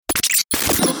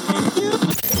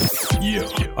You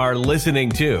are listening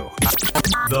to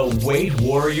the Weight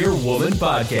Warrior Woman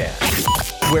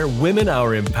Podcast, where women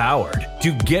are empowered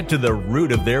to get to the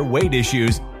root of their weight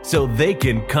issues so they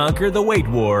can conquer the weight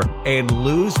war and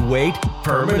lose weight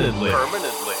permanently.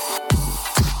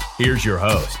 Here's your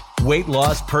host, weight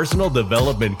loss personal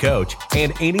development coach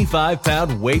and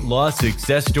 85-pound weight loss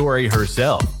success story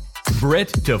herself,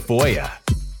 Britt Tafoya.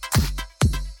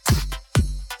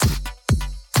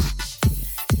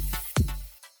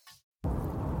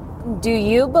 Do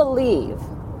you believe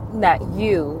that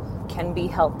you can be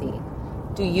healthy?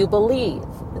 Do you believe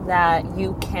that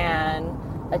you can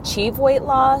achieve weight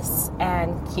loss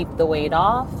and keep the weight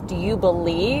off? Do you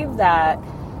believe that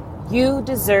you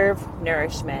deserve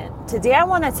nourishment? Today I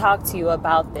want to talk to you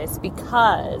about this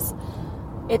because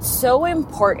it's so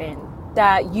important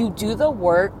that you do the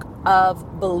work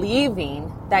of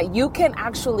believing that you can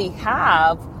actually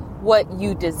have what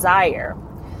you desire.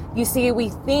 You see, we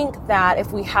think that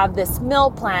if we have this meal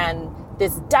plan,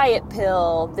 this diet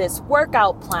pill, this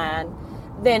workout plan,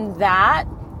 then that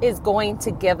is going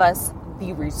to give us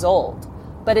the result.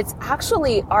 But it's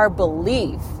actually our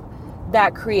belief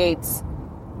that creates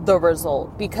the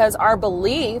result, because our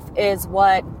belief is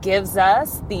what gives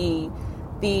us the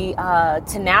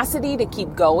tenacity to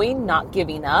keep going, not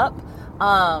giving up.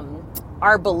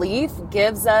 Our belief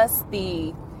gives us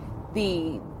the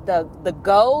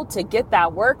go to get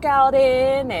that workout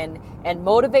in and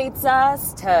motivates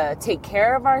us to take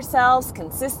care of ourselves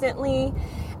consistently.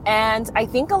 And I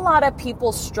think a lot of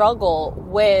people struggle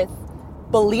with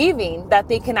believing that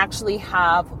they can actually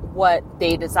have what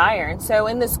they desire. And so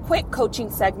in this quick coaching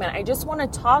segment, I just want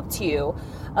to talk to you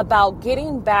about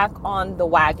getting back on the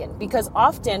wagon, because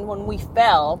often when we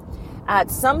fail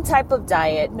at some type of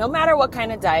diet, no matter what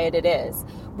kind of diet it is,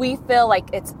 we feel like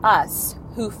it's us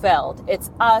who failed. It's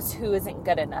us who isn't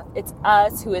good enough. It's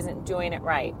us who isn't doing it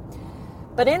right.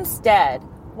 But instead,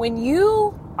 when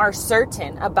you are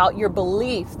certain about your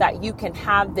belief that you can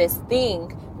have this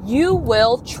thing, you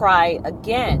will try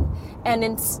again. And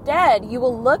instead, you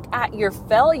will look at your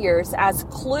failures as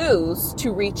clues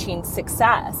to reaching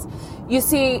success. You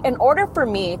see, in order for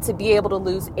me to be able to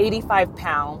lose 85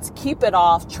 pounds, keep it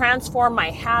off, transform my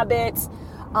habits,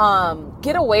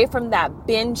 get away from that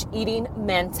binge eating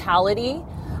mentality,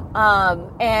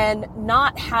 and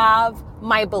not have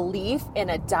my belief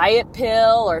in a diet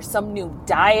pill or some new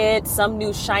diet, some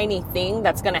new shiny thing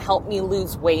that's going to help me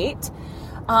lose weight.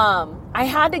 I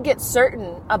had to get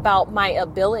certain about my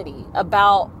ability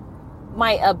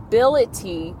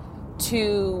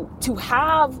to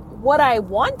have what I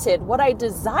wanted, what I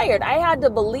desired. I had to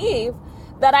believe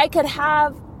that I could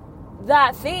have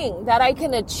that thing, that I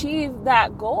can achieve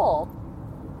that goal.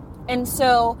 And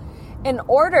so in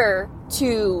order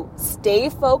to stay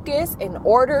focused, in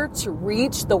order to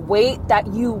reach the weight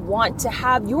that you want to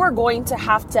have, you are going to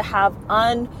have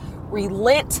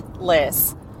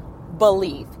unrelentless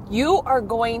belief. You are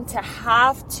going to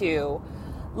have to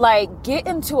get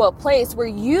into a place where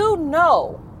you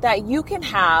know that you can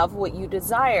have what you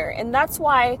desire. And that's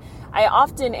why I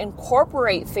often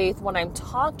incorporate faith when I'm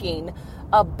talking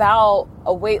about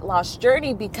a weight loss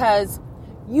journey, because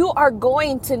you are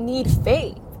going to need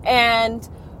faith. And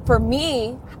for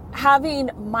me,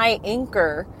 having my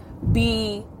anchor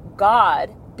be God,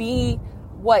 be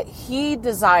what He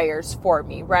desires for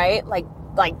me, right? Like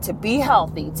to be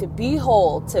healthy, to be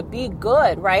whole, to be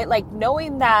good, right? Like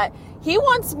knowing that He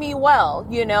wants me well,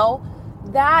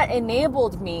 that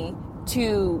enabled me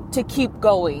to keep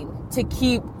going, to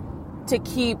keep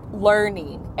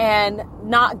learning and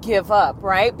not give up,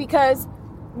 right? Because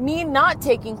me not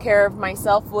taking care of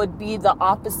myself would be the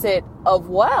opposite of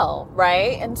well,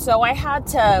 right? And so I had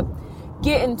to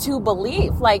get into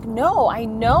belief, no, I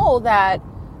know that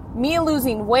me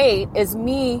losing weight is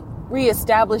me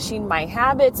reestablishing my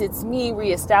habits. It's me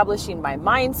reestablishing my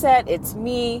mindset. It's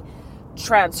me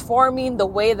transforming the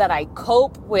way that I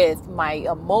cope with my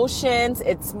emotions.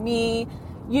 It's me,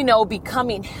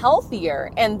 becoming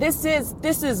healthier. And this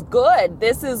is good.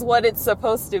 This is what it's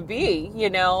supposed to be,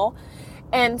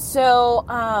 And so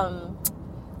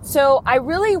I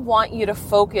really want you to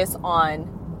focus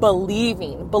on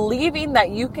believing that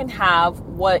you can have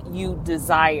what you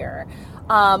desire.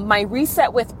 My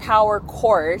Reset with Power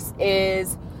course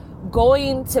is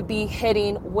going to be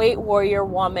hitting Weight Warrior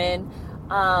Woman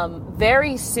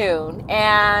very soon.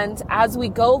 And as we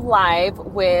go live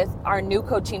with our new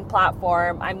coaching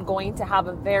platform, I'm going to have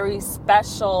a very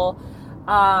special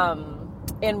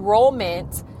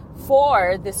enrollment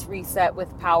for this Reset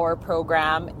with Power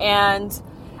program. And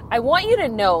I want you to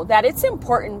know that it's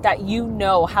important that you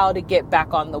know how to get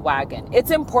back on the wagon. It's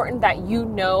important that you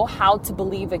know how to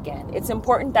believe again. It's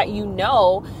important that you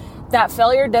know that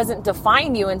failure doesn't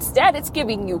define you. Instead, it's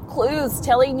giving you clues,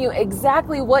 telling you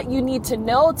exactly what you need to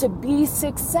know to be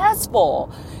successful.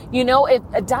 You know, if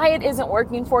a diet isn't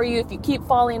working for you, if you keep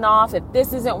falling off, if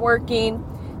this isn't working,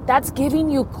 that's giving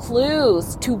you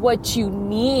clues to what you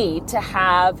need to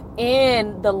have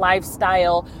in the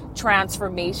lifestyle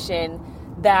transformation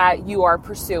that you are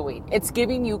pursuing. It's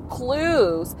giving you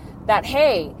clues that,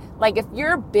 hey, like if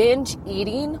you're binge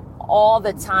eating all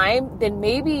the time, then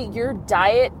maybe your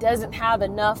diet doesn't have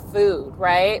enough food,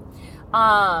 right?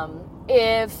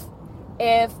 If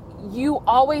you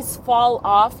always fall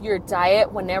off your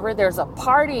diet whenever there's a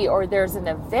party or there's an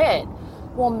event,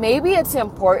 well, maybe it's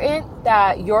important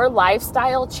that your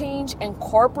lifestyle change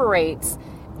incorporates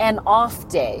an off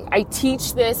day. I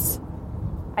teach this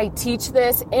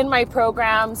in my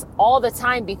programs all the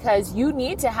time because you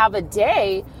need to have a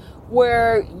day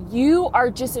where you are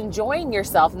just enjoying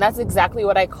yourself. And that's exactly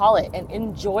what I call it, an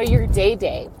enjoy your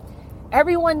day.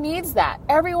 Everyone needs that.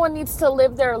 Everyone needs to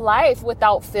live their life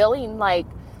without feeling like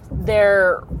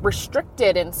they're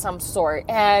restricted in some sort.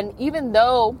 And even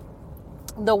though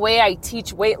the way I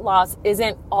teach weight loss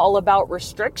isn't all about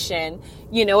restriction,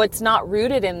 you know, it's not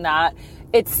rooted in that.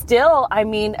 It's still, I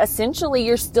mean, essentially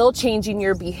you're still changing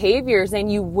your behaviors,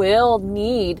 and you will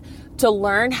need to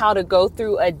learn how to go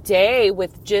through a day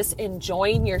with just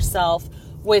enjoying yourself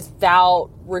without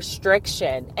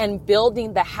restriction and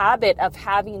building the habit of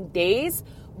having days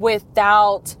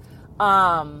without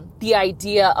the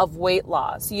idea of weight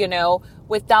loss, you know,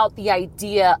 without the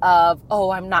idea of, oh,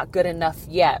 I'm not good enough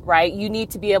yet, right? You need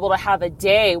to be able to have a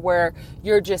day where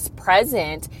you're just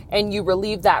present and you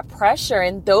relieve that pressure.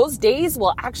 And those days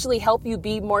will actually help you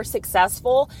be more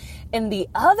successful in the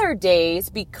other days,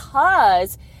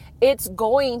 because it's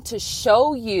going to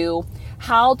show you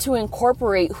how to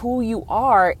incorporate who you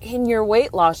are in your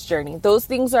weight loss journey. Those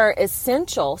things are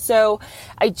essential. So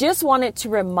I just wanted to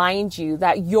remind you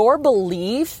that your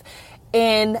belief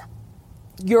in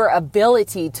your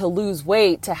ability to lose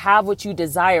weight, to have what you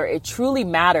desire, it truly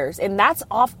matters. And that's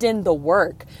often the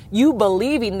work, you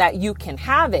believing that you can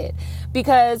have it.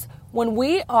 Because when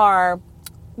we are,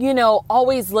 you know,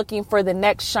 always looking for the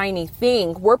next shiny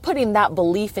thing, we're putting that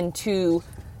belief into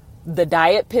the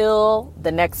diet pill,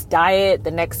 the next diet, the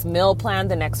next meal plan,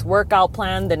 the next workout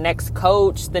plan, the next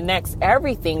coach, the next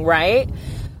everything, right?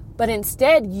 But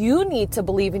instead, you need to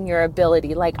believe in your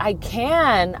ability. Like, I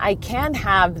can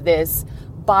have this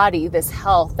body, this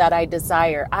health that I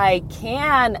desire. I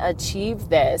can achieve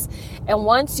this. And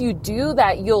once you do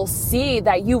that, you'll see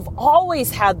that you've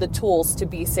always had the tools to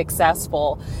be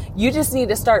successful. You just need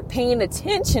to start paying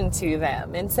attention to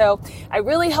them. And so I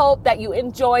really hope that you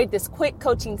enjoyed this quick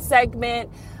coaching segment.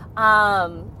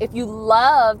 If you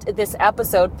loved this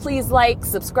episode, please like,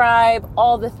 subscribe,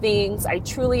 all the things. I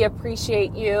truly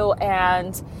appreciate you.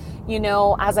 And you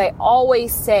know, as I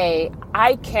always say,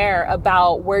 I care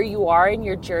about where you are in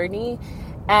your journey,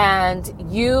 and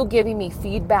you giving me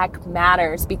feedback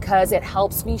matters because it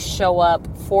helps me show up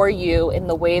for you in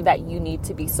the way that you need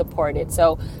to be supported.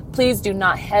 So please do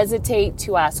not hesitate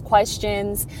to ask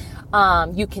questions.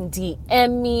 You can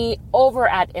DM me over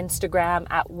at Instagram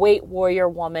at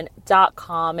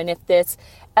weightwarriorwoman.com. And if this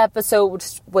episode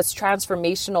was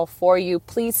transformational for you,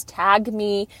 please tag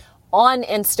me on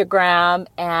Instagram,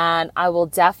 and I will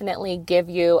definitely give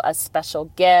you a special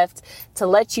gift to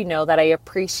let you know that I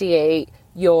appreciate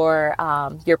your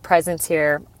presence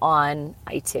here on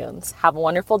iTunes. Have a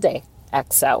wonderful day.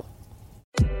 XO.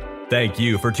 Thank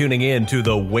you for tuning in to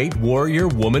the Weight Warrior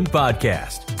Woman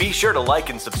podcast. Be sure to like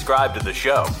and subscribe to the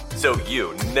show so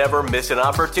you never miss an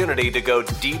opportunity to go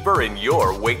deeper in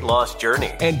your weight loss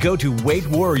journey. And go to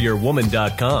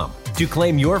weightwarriorwoman.com to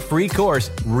claim your free course,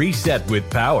 Reset with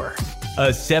Power, a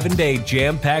 7-day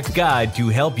jam-packed guide to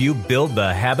help you build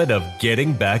the habit of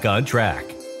getting back on track.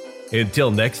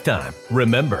 Until next time,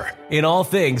 remember, in all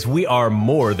things we are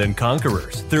more than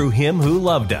conquerors through him who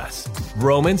loved us.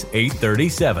 Romans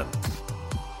 8:37.